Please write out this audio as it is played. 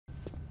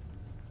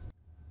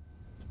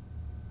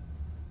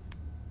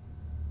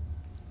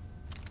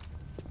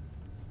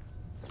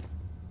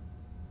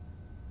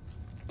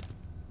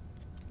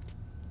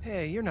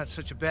Hey, you're not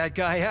such a bad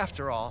guy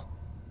after all.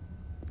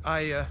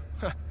 I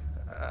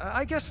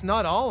guess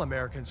not all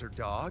Americans are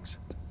dogs.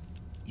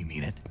 You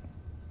mean it?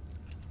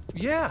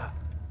 Yeah.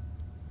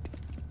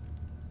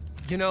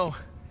 You know,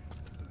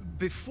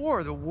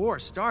 before the war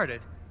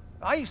started,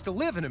 I used to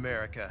live in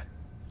America.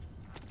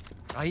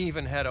 I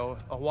even had a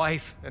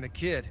wife and a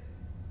kid.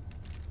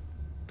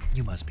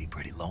 You must be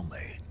pretty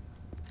lonely.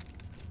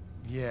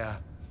 Yeah,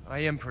 I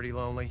am pretty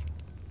lonely.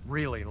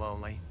 Really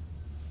lonely.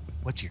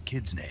 What's your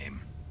kid's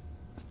name?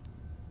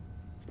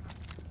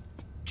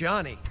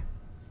 Johnny.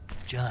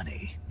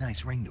 Johnny.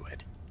 Nice ring to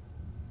it.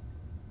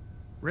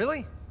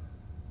 Really?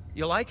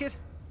 You like it?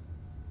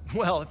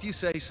 Well, if you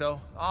say so,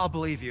 I'll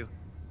believe you.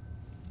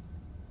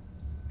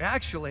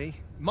 Actually,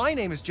 my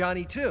name is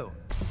Johnny too.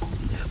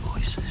 Their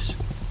voices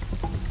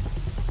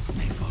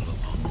may fall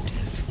upon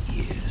deaf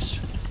ears,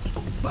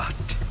 but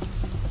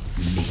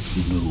make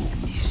no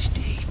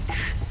mistake,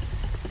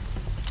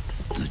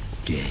 the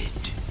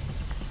dead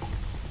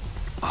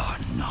are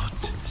not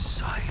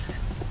silent.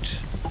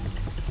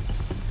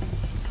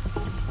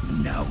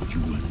 Now you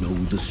will know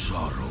the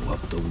sorrow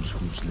of those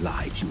whose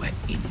lives you have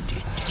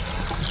ended.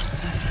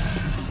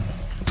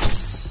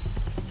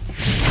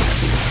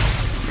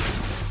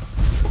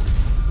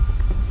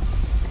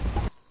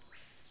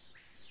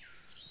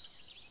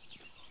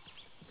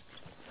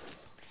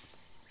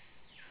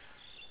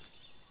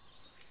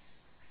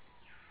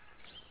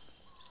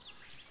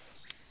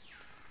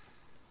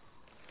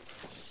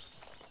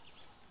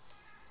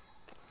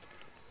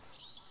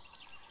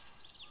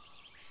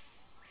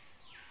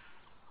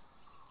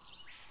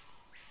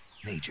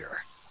 Major,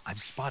 I've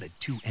spotted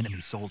 2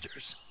 enemy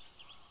soldiers.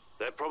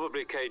 They're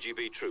probably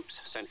KGB troops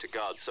sent to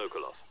guard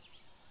Sokolov.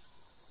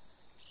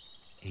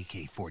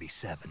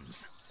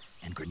 AK-47s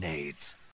and grenades.